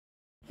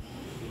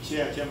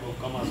Chamber of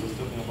Commerce was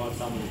talking about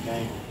someone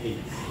dying of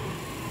AIDS.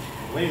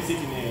 When you sit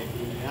in an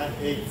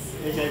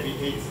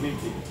HIV/AIDS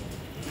meeting,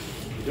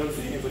 you don't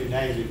see anybody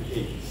dies with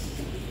AIDS.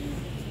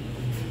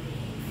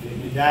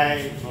 They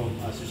die from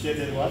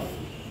associated what?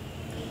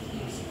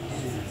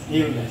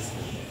 Illness.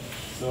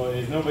 So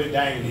there's nobody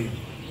dying with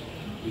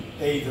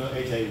AIDS or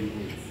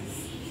HIV/AIDS.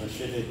 It's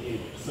associated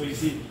illness. So you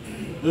see,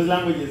 those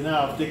languages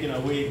now have taken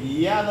away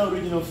the other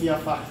original fear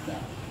factor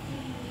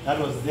that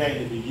was there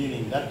in the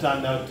beginning. That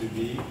turned out to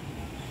be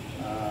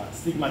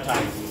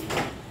stigmatized.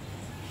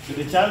 So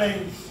the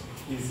challenge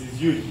is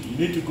huge. You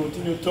need to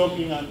continue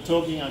talking and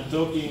talking and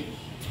talking.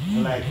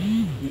 Like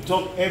you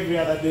talk every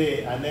other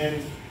day, and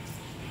then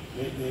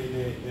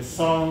the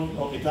song,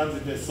 okay, turns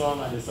into a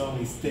song, and the song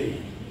is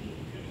staying.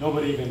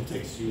 Nobody even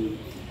takes you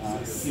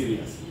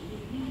seriously.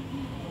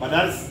 But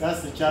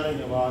that's the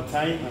challenge of our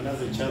time, and that's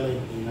the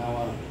challenge in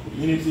our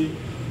community.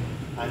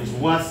 And it's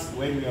worse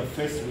when we are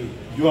faced with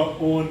your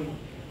own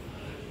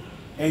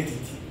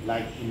entity,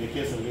 like in the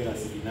case of Lira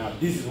City. Now,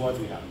 this is what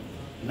we have.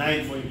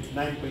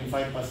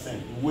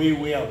 9.5%,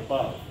 way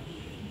above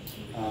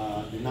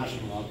the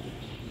national average.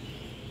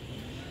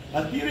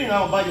 But during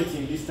our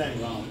budgeting this time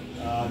around,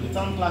 the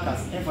town clerk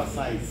has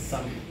emphasized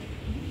something,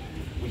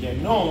 which I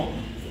know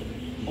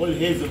all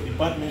heads of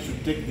departments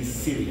should take this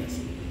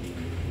seriously.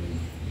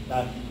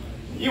 That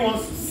he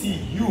wants to see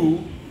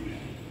you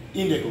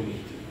in the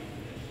community.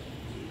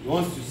 He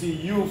wants to see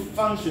you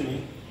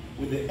functioning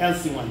with the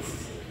LC1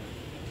 system.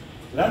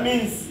 That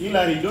means,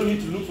 Hillary, you don't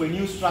need to look for a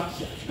new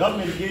structure.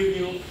 Government gave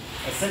you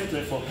a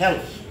secretary for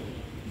health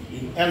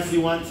in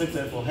LC1,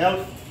 secretary for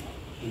health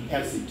in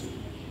LC2.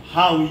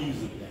 How are we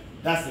using them?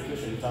 That's the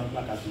question the town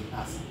clerk has been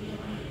asking.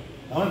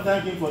 I want to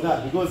thank him for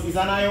that because it's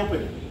an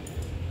eye-opener.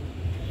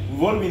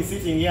 We've all been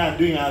sitting here and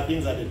doing our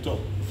things at the top.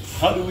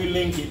 How do we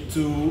link it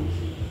to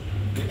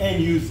the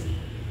end user?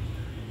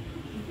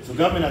 So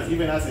government has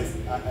given us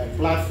a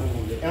platform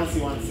of the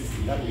LC1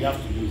 system that we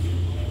have to use.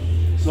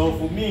 So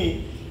for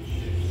me,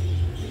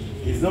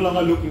 it's no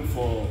longer looking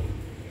for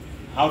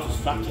how to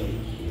structure it.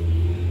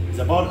 It's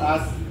about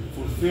us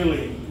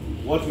fulfilling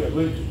what we are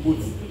going to put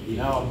in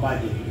our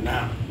budget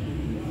now,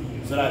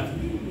 so that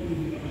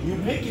you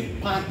make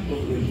it part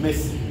of the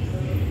message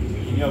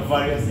in your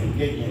various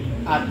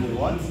engagement at the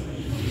what?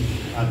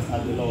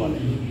 At the lower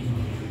level.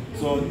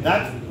 So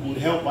that would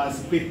help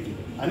us quickly.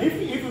 And if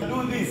we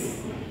do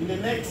this in the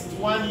next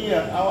 1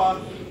 year,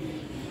 our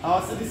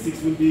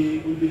statistics will be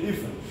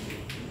different.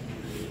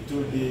 It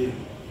will be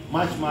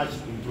much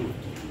improved.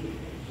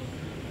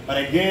 But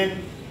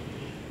again,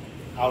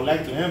 I would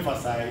like to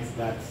emphasize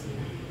that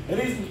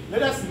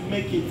let us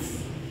make it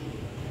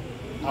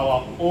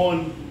our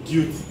own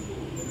duty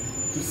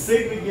to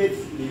segregate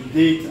the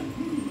data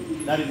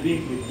that is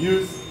being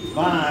produced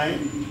by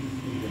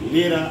the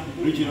Lira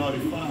Regional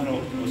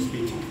Referral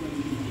Hospital.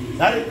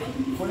 That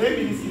for them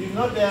it is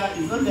not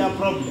their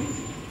problem.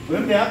 For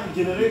them they have to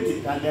generate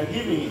it and they are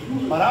giving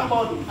it. But how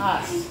about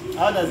us?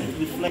 How does it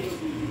reflect?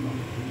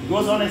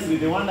 Because honestly,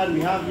 the one that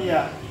we have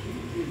here,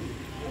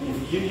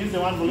 if you use the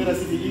one for Lira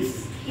City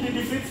East, it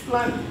defeats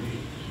planning.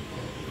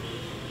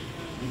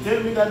 You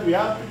tell me that we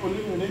have people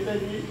living with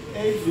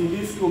HIV/AIDS in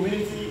this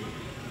community,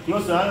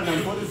 close to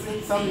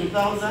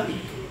 146,000.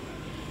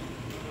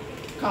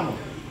 Come on.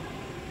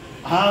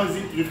 How is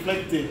it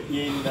reflected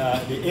in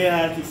the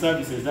ART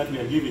services that we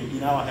are giving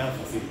in our health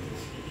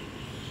facilities?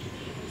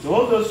 So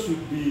all those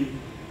should be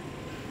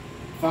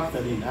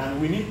factored in, and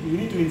we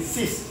need to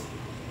insist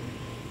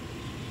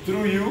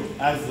through you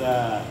as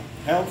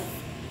health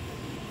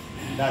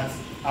that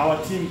our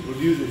team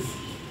produces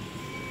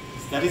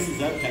statistics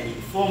that can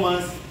inform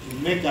us to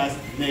make us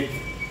make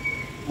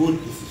good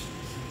decisions.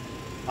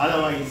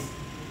 Otherwise,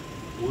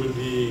 we'll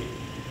be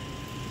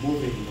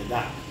moving in the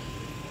dark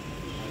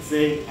and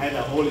saying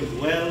either all is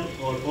well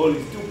or all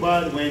is too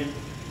bad when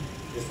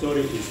the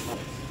story is false.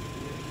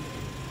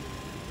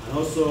 And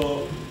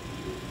also,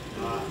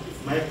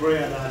 it's my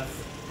prayer that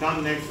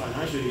come next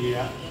financial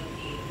year,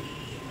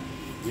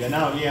 we are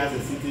now here as a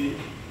city.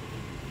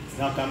 It's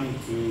now coming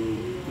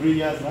to 3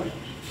 years, right?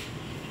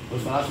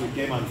 Because for us, we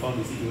came and found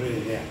the city already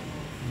there.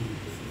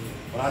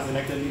 For us,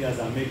 elected leaders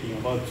are making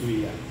about 2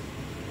 years.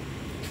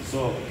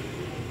 So,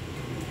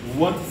 we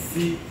want to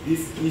see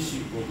this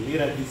issue of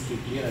Lira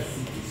District, Lira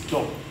City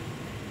stop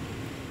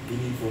in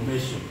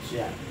information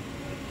shared.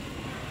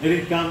 Let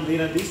it come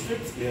Lira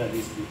District, Lira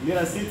District,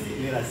 Lira City,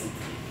 Lira City.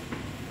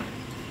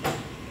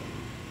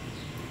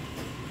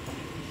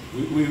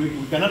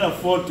 We cannot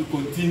afford to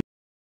continue